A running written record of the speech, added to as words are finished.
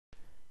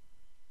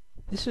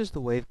This is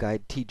the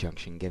Waveguide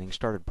T-Junction Getting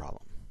Started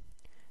problem.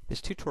 This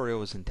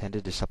tutorial is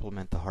intended to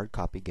supplement the hard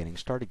copy Getting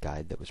Started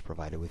guide that was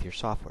provided with your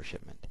software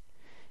shipment.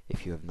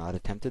 If you have not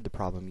attempted the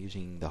problem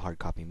using the hard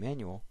copy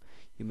manual,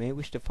 you may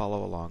wish to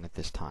follow along at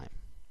this time.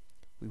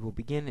 We will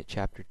begin at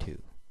Chapter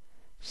 2,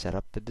 Set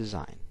up the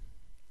Design.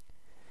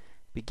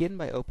 Begin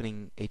by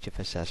opening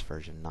HFSS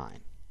version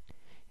 9.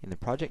 In the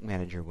Project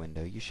Manager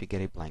window, you should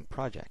get a blank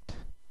project.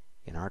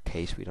 In our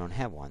case, we don't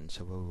have one,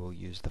 so we will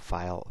use the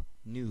File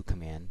New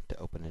command to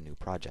open a new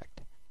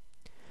project.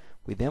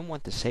 We then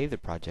want to save the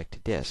project to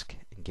disk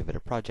and give it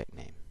a project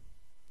name.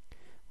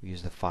 We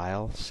use the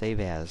File Save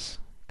As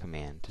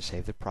command to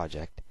save the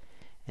project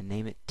and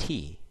name it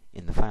T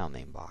in the file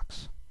name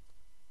box.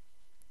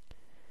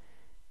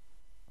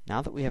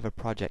 Now that we have a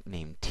project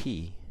named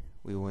T,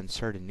 we will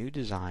insert a new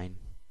design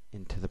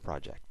into the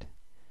project.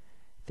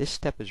 This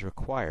step is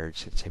required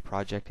since a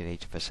project in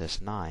HFSS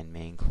 9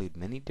 may include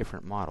many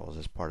different models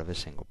as part of a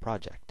single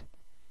project.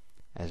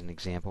 As an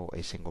example,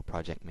 a single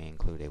project may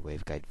include a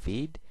waveguide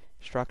feed,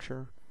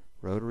 structure,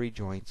 rotary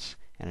joints,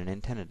 and an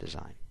antenna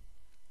design.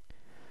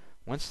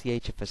 Once the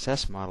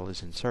HFSS model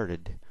is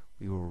inserted,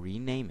 we will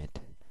rename it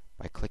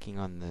by clicking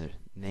on the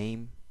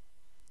name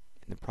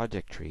in the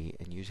project tree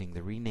and using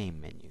the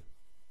Rename menu.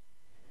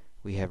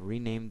 We have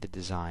renamed the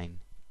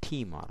design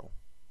T model.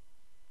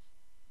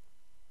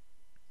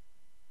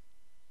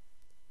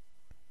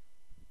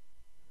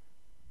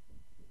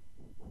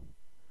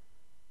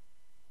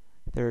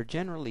 There are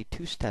generally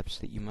two steps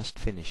that you must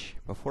finish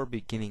before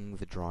beginning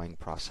the drawing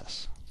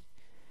process.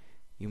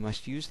 You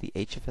must use the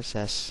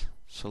HFSS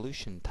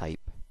Solution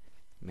Type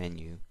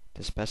menu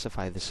to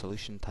specify the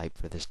solution type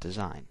for this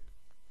design.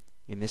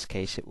 In this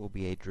case, it will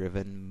be a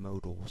driven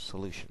modal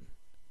solution.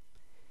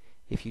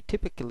 If you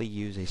typically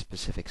use a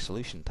specific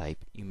solution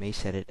type, you may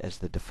set it as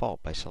the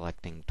default by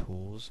selecting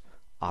Tools,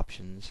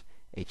 Options,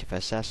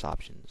 HFSS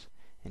Options,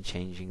 and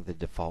changing the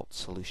default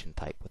solution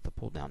type with the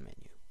pull-down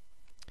menu.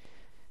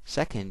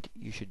 Second,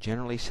 you should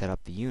generally set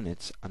up the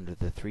units under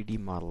the 3D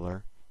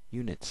Modeler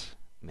Units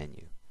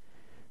menu.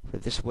 For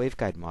this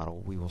waveguide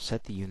model, we will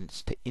set the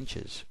units to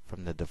inches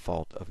from the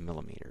default of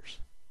millimeters.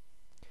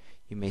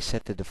 You may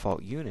set the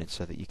default unit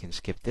so that you can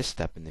skip this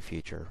step in the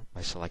future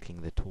by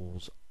selecting the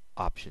Tools,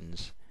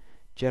 Options,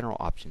 General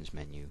Options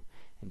menu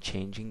and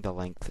changing the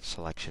length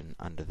selection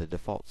under the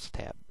Defaults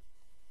tab.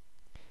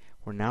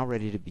 We're now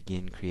ready to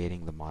begin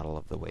creating the model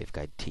of the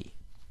waveguide T.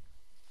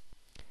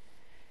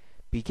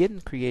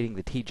 Begin creating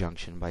the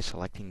T-junction by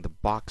selecting the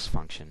Box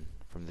function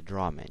from the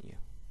Draw menu.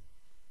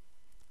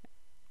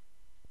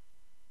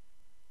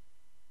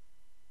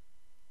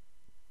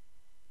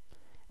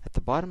 At the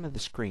bottom of the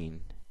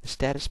screen, the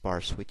status bar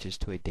switches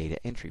to a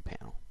data entry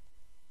panel.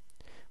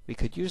 We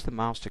could use the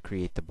mouse to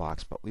create the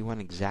box, but we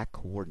want exact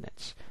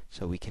coordinates,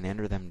 so we can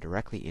enter them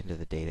directly into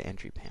the data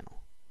entry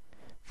panel.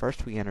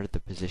 First, we enter the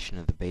position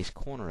of the base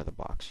corner of the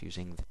box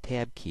using the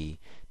Tab key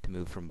to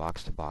move from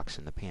box to box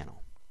in the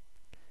panel.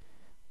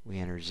 We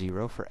enter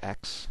 0 for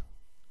X,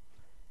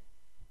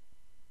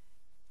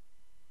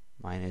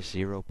 minus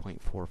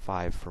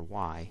 0.45 for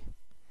Y,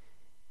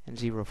 and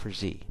 0 for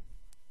Z.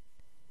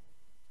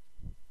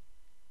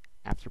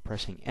 After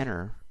pressing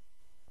Enter,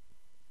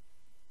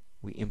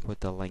 we input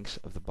the lengths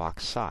of the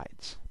box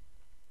sides.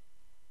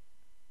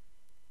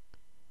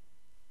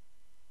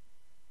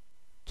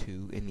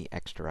 2 in the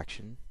X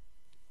direction,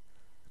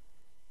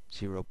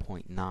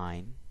 0.9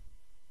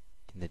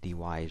 in the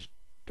DY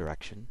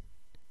direction,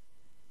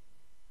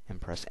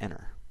 and press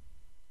Enter.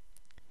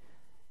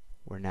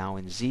 We're now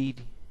in Z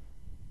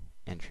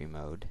entry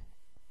mode,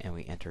 and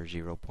we enter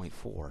 0.4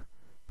 for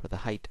the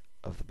height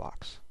of the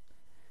box.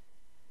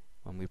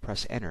 When we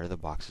press Enter, the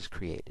box is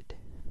created.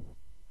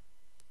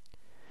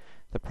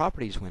 The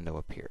Properties window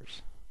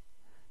appears.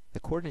 The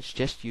coordinates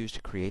just used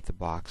to create the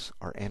box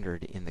are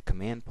entered in the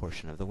Command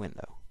portion of the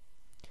window.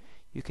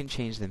 You can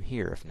change them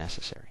here if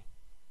necessary.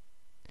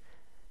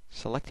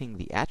 Selecting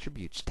the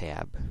Attributes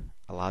tab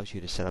allows you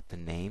to set up the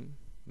name,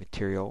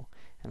 material,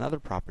 and other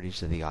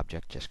properties of the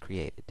object just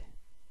created.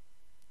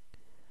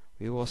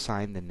 We will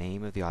assign the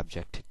name of the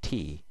object to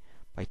T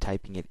by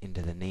typing it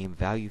into the Name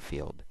Value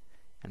field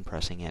and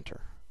pressing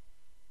Enter.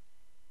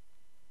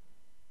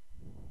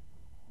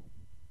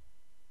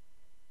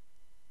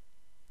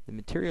 The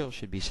material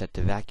should be set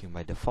to vacuum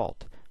by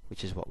default,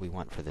 which is what we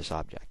want for this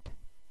object.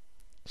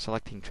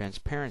 Selecting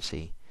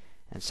Transparency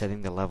and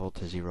setting the level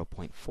to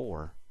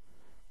 0.4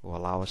 will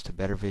allow us to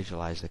better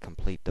visualize the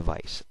complete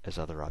device as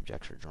other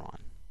objects are drawn.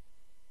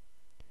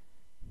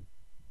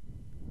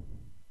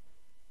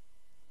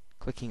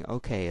 Clicking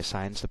OK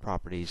assigns the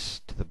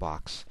properties to the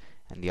box,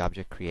 and the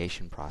object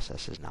creation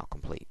process is now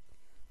complete.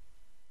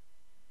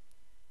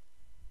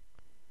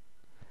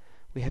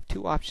 We have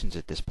two options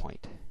at this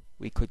point.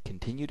 We could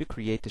continue to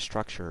create the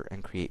structure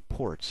and create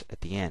ports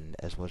at the end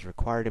as was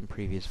required in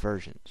previous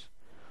versions,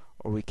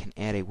 or we can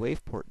add a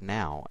wave port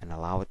now and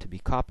allow it to be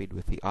copied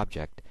with the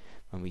object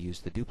when we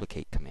use the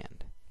Duplicate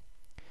command.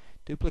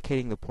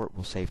 Duplicating the port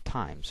will save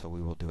time, so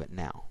we will do it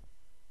now.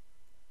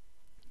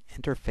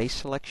 Enter face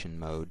selection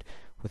mode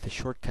with the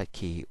shortcut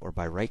key or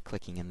by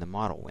right-clicking in the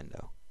model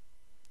window.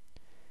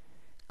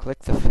 Click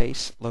the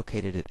face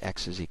located at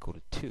x is equal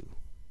to 2.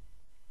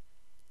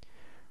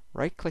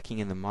 Right-clicking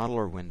in the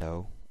modeler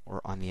window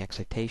or on the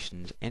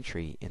excitations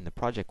entry in the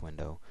project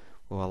window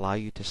will allow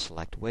you to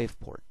select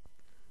Waveport.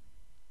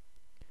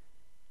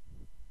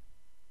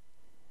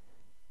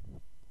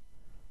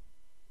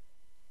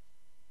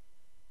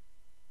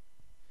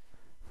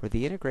 For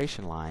the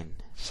integration line,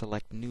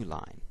 select New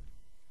Line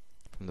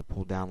from the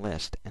pull-down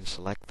list and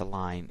select the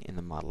line in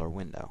the modeler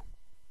window.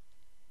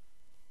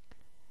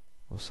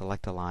 We'll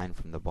select a line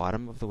from the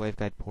bottom of the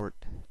waveguide port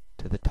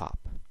to the top.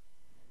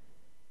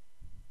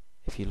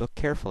 If you look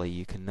carefully,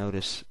 you can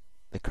notice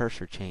the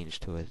cursor change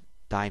to a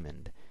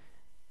diamond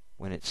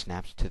when it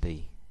snaps to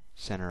the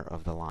center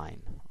of the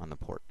line on the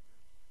port.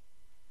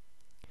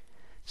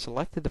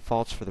 Select the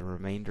defaults for the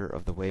remainder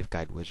of the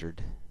waveguide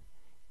wizard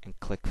and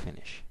click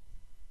Finish.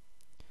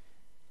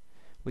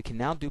 We can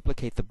now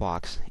duplicate the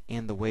box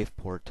and the wave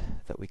port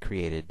that we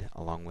created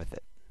along with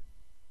it.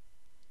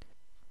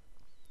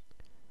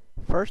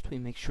 First, we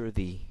make sure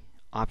the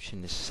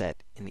option is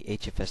set in the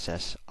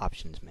HFSS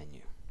options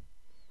menu.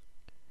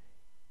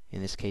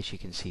 In this case, you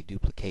can see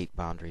Duplicate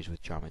Boundaries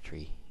with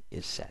Geometry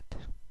is set.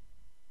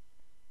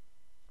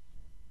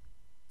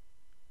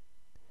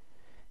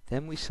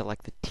 Then we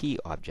select the T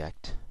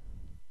object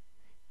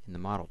in the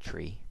model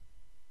tree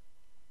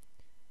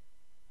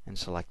and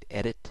select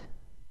Edit,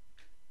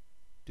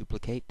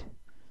 Duplicate,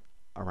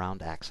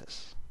 Around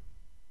Axis.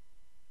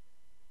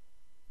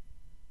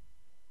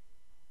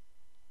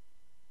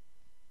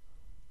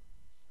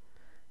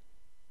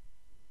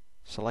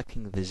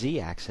 Selecting the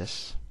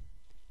Z-axis,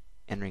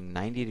 entering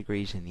 90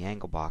 degrees in the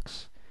angle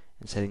box,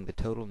 and setting the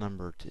total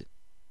number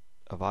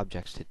of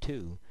objects to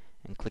 2,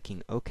 and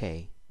clicking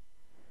OK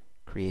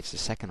creates the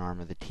second arm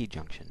of the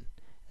T-junction,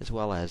 as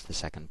well as the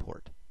second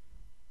port.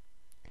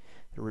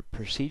 The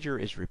procedure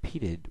is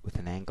repeated with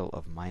an angle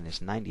of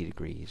 -90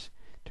 degrees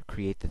to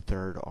create the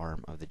third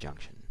arm of the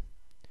junction.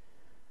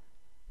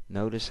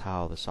 Notice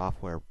how the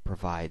software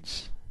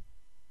provides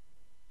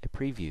a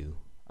preview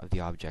of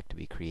the object to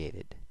be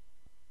created.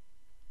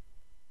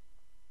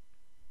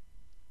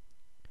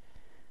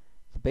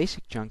 The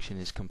basic junction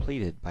is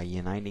completed by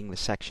uniting the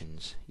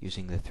sections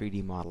using the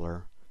 3D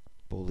Modeler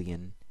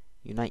Boolean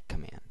Unite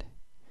command.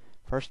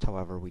 First,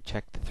 however, we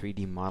check the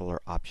 3D Modeler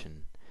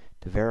option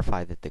to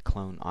verify that the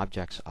Clone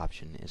Objects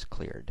option is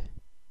cleared.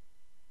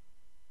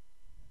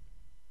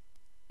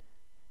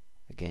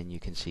 Again, you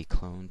can see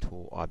Clone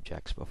Tool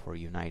Objects before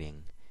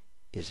uniting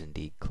is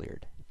indeed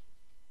cleared.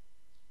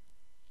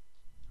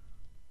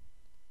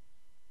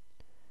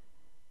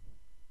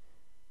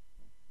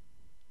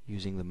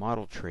 Using the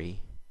model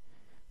tree,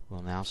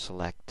 we'll now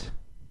select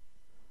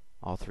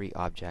all 3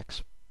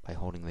 objects by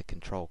holding the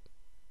Control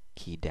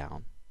key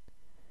down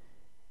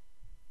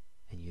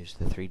and use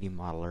the 3D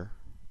Modeler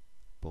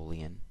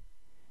Boolean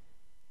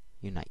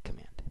Unite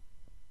command.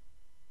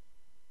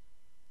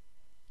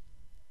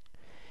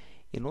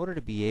 In order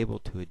to be able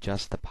to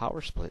adjust the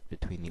power split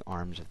between the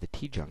arms of the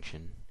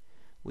T-junction,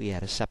 we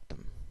add a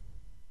septum.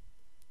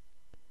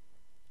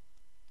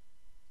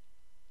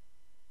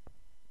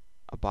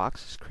 A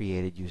box is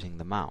created using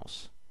the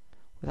mouse,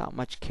 without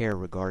much care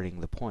regarding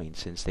the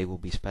points, since they will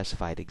be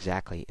specified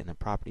exactly in the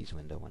Properties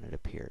window when it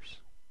appears.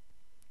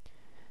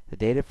 The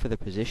data for the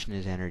position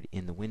is entered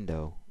in the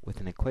window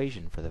with an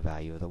equation for the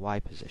value of the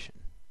Y position.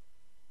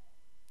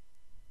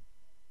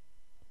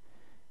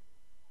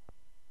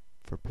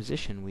 For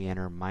position, we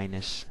enter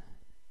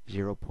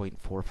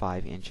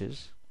 -0.45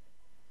 inches,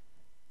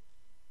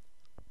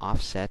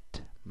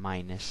 offset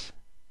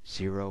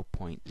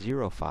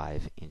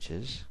 -0.05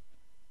 inches,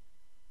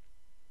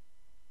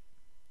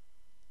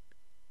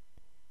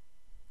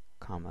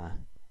 comma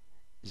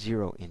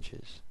 0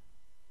 inches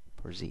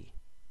for Z.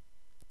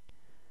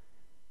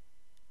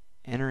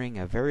 Entering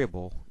a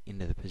variable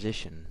into the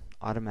position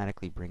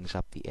automatically brings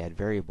up the Add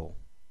Variable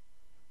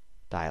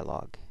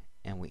dialog,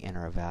 and we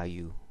enter a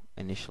value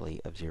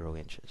initially of 0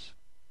 inches.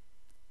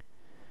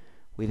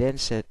 We then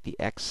set the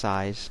X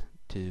size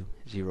to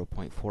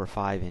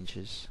 0.45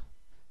 inches,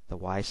 the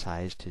Y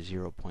size to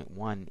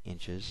 0.1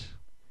 inches,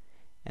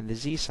 and the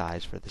Z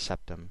size for the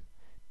septum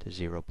to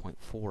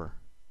 0.4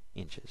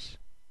 inches.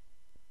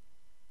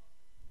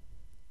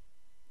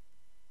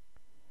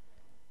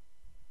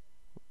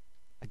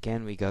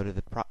 Again, we go to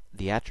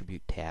the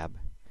Attribute tab,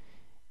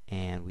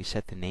 and we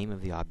set the name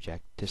of the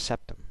object to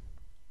septum.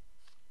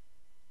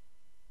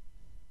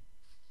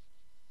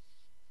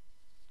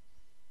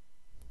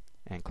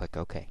 And click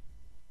OK.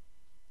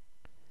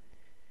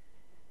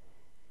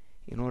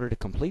 In order to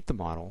complete the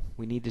model,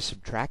 we need to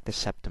subtract the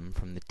septum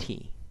from the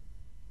T.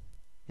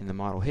 In the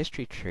model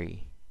history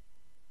tree,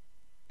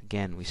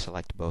 again we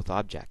select both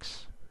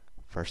objects.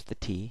 First the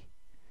T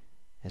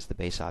as the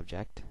base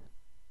object,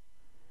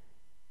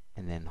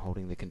 and then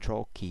holding the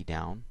Control key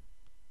down,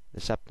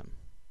 the septum.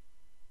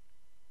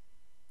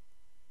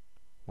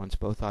 Once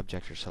both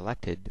objects are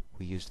selected,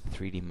 we use the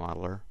 3D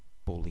Modeler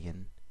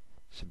Boolean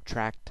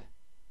Subtract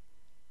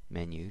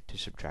menu to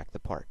subtract the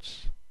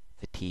parts.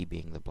 the T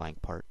being the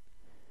blank part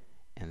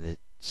and the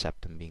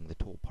septum being the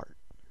tool part.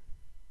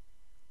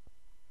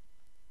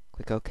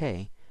 Click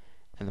OK,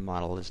 and the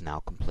model is now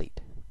complete.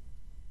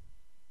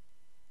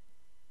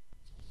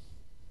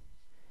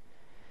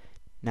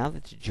 Now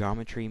that the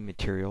geometry,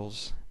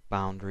 materials,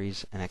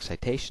 boundaries, and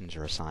excitations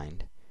are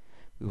assigned,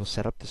 we will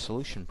set up the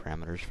solution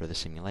parameters for the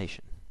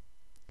simulation.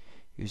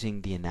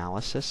 Using the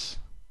Analysis,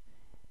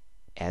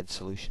 Add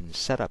Solution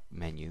Setup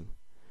menu,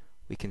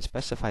 we can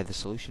specify the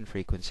solution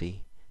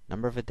frequency,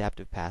 number of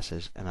adaptive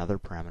passes, and other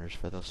parameters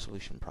for the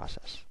solution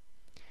process.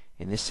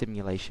 In this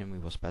simulation, we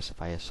will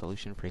specify a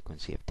solution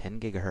frequency of 10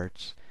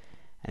 GHz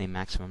and a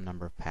maximum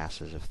number of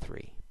passes of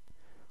 3.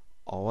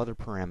 All other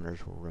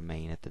parameters will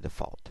remain at the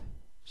default,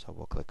 so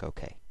we'll click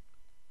OK.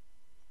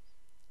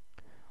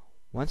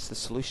 Once the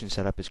solution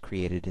setup is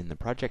created in the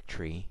project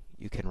tree,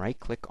 you can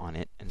right-click on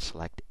it and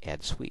select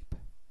Add Sweep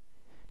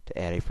to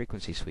add a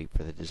frequency sweep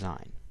for the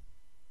design.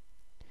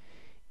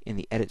 In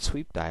the Edit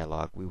Sweep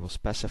dialog, we will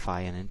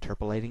specify an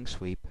interpolating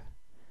sweep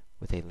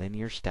with a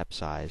linear step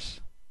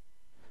size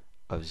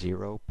of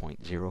 0.05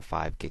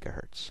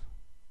 GHz.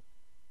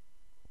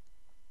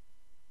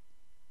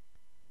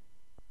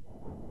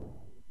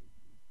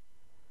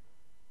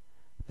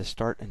 The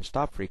start and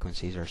stop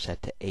frequencies are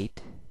set to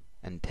 8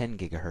 and 10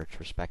 GHz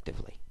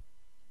respectively.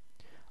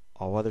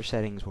 All other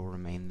settings will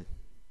remain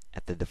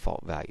at the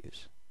default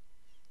values.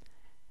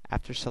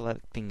 After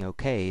selecting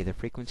OK, the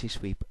frequency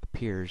sweep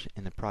appears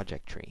in the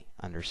project tree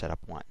under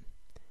Setup 1.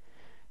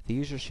 The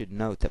user should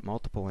note that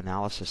multiple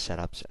analysis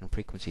setups and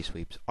frequency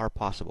sweeps are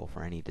possible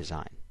for any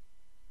design.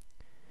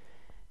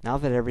 Now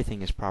that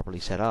everything is properly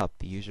set up,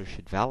 the user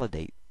should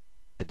validate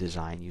the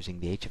design using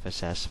the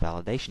HFSS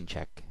Validation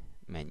Check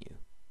menu.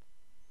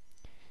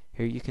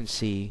 Here you can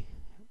see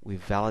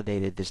we've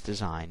validated this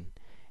design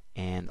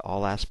and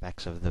all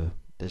aspects of the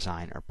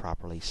design are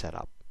properly set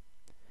up.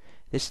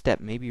 This step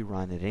may be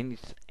run at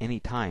any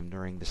time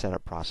during the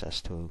setup process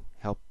to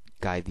help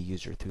guide the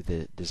user through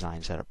the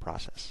design setup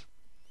process.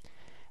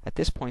 At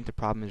this point, the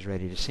problem is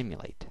ready to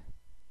simulate.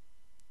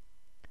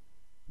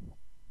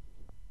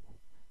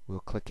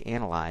 We'll click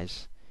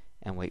Analyze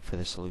and wait for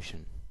the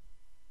solution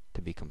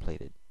to be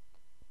completed.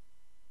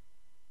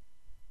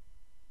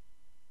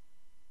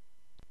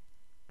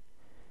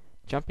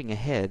 Jumping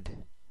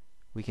ahead,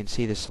 we can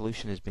see the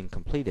solution has been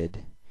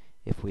completed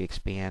if we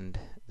expand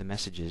the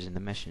messages in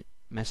the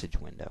message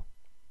window.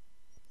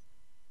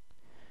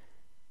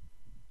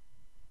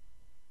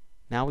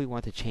 Now we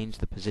want to change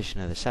the position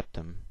of the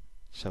septum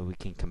so we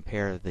can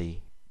compare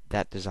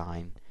that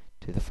design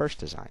to the first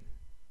design.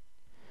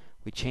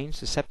 We change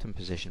the septum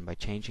position by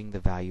changing the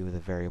value of the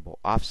variable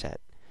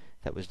offset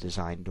that was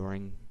designed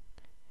during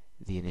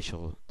the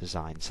initial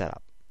design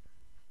setup.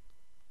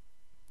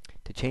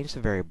 To change the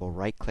variable,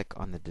 right-click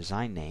on the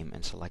design name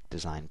and select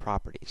Design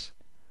Properties.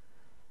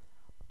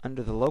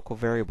 Under the Local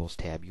Variables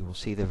tab, you will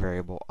see the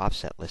variable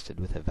offset listed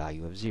with a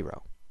value of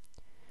 0.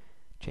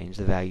 Change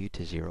the value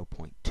to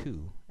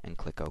 0.2 and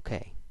click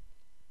OK.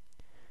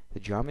 The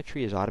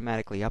geometry is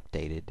automatically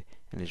updated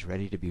and is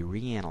ready to be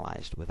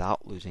reanalyzed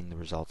without losing the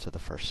results of the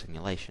first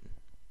simulation.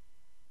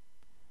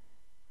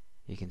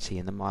 You can see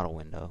in the model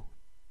window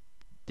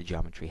the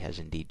geometry has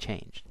indeed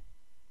changed.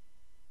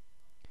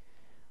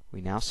 We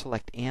now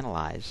select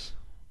Analyze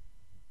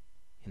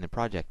in the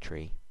project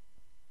tree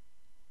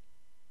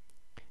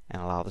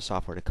and allow the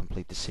software to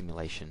complete the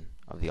simulation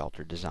of the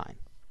altered design.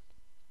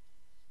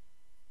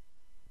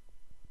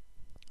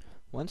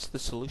 Once the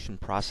solution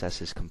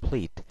process is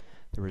complete,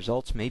 the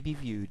results may be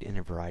viewed in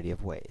a variety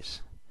of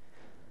ways.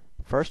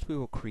 First, we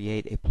will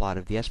create a plot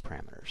of the S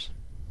parameters.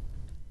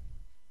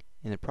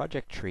 In the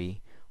project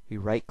tree, we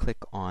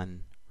right-click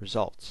on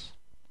Results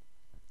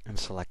and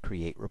select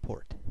Create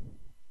Report.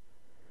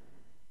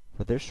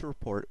 For this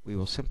report, we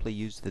will simply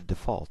use the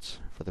defaults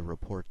for the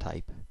report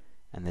type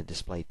and the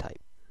display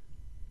type.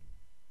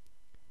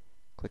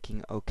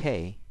 Clicking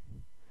OK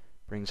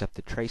brings up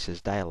the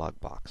Traces dialog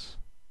box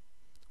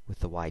with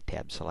the Y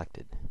tab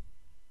selected.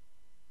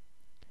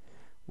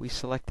 We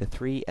select the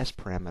three S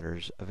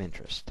parameters of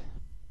interest: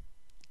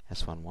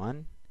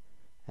 S11,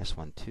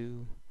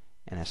 S12,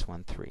 and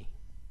S13.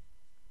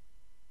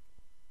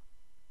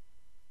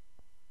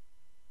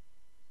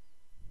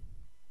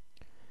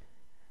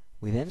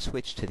 We then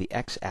switch to the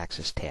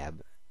X-axis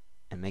tab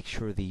and make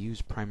sure the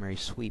Use Primary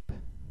Sweep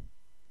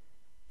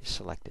is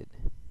selected.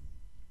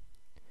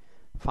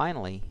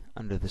 Finally,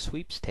 under the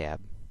Sweeps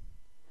tab,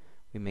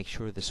 we make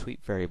sure the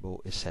sweep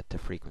variable is set to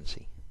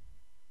frequency.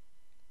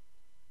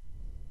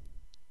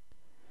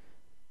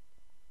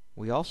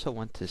 We also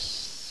want to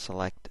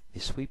select the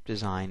Sweep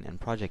Design and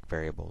Project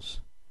Variables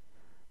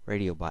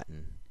radio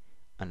button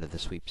under the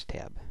Sweeps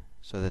tab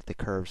so that the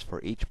curves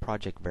for each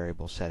project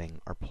variable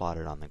setting are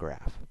plotted on the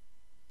graph.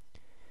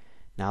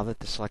 Now that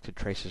the selected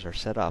traces are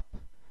set up,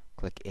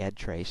 click Add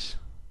Trace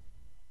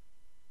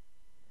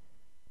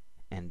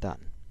and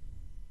Done.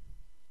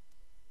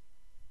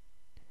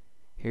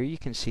 Here you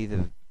can see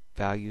the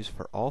values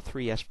for all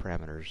three S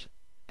parameters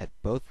at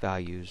both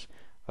values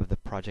of the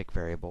project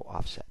variable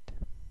offset.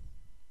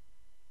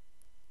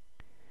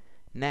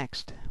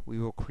 Next, we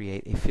will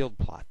create a field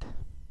plot.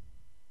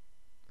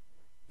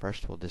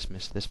 First, we'll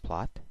dismiss this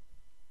plot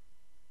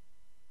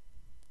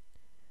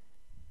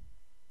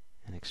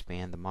and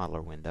expand the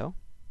modeler window.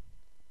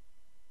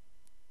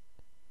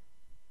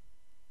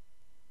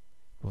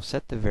 We'll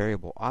set the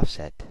variable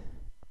offset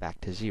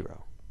back to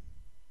 0.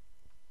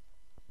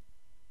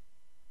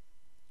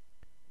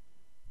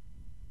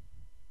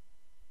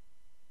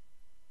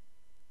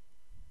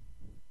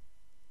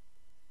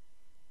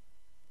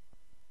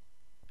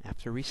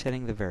 After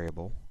resetting the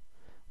variable,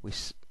 we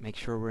make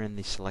sure we're in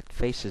the Select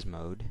Faces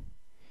mode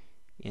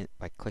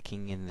by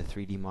clicking in the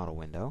 3D model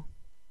window.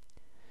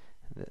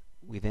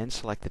 We then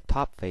select the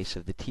top face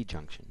of the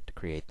T-junction to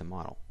create the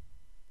model.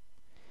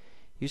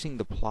 Using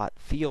the Plot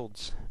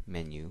Fields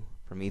menu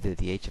from either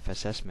the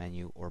HFSS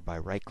menu or by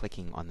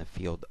right-clicking on the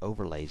Field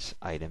Overlays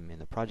item in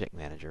the Project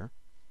Manager,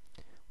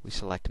 we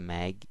select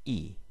Mag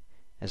E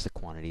as the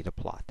quantity to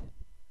plot.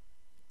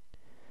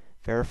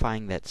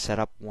 Verifying that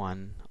Setup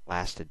 1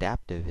 Last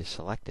Adaptive is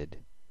selected,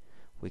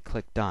 we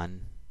click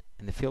Done,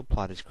 and the field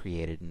plot is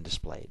created and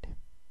displayed.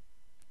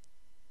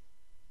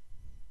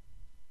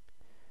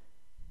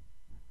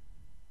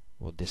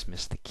 We'll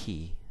dismiss the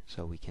key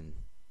so we can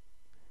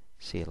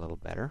see it a little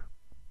better.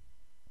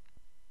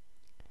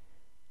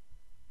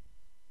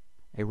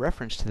 A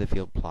reference to the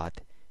field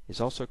plot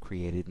is also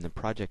created in the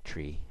project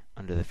tree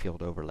under the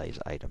Field Overlays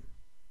item.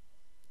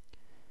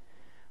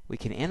 We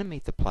can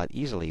animate the plot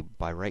easily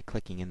by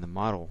right-clicking in the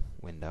Model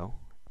window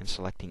and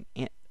selecting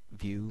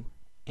View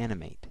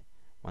Animate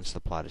once the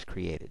plot is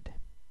created.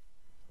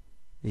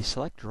 The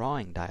Select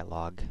Drawing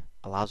dialog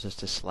allows us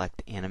to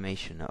select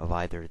animation of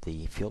either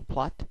the field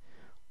plot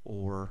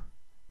or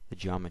the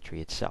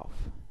geometry itself,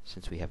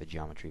 since we have a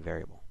geometry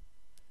variable.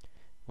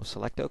 We'll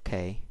select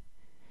OK,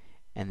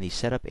 and the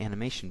Setup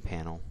Animation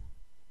panel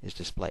is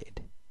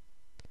displayed.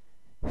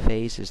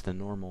 Phase is the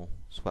normal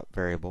swept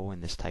variable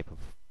in this type of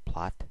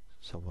plot,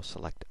 so we'll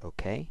select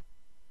OK,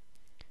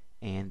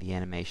 and the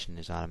animation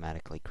is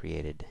automatically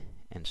created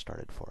and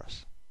started for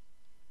us.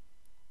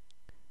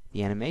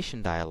 The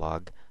animation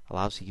dialog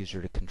allows the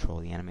user to control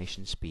the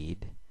animation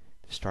speed,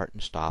 to start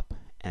and stop,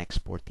 and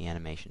export the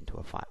animation to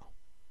a file.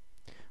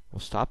 We'll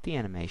stop the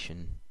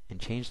animation and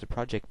change the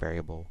project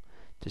variable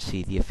to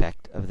see the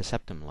effect of the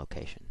septum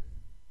location.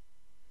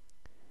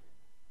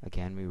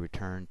 Again, we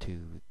return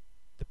to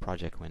the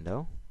project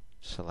window,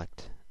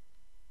 select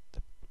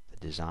the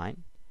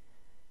design,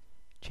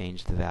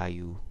 change the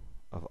value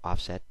of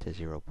offset to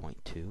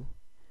 0.2,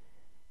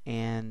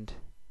 and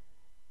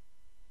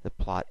the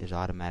plot is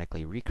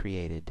automatically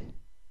recreated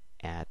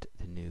at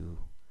the new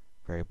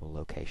variable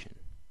location.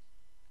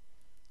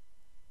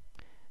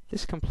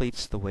 This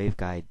completes the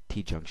Waveguide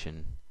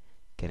T-Junction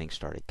Getting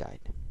Started guide.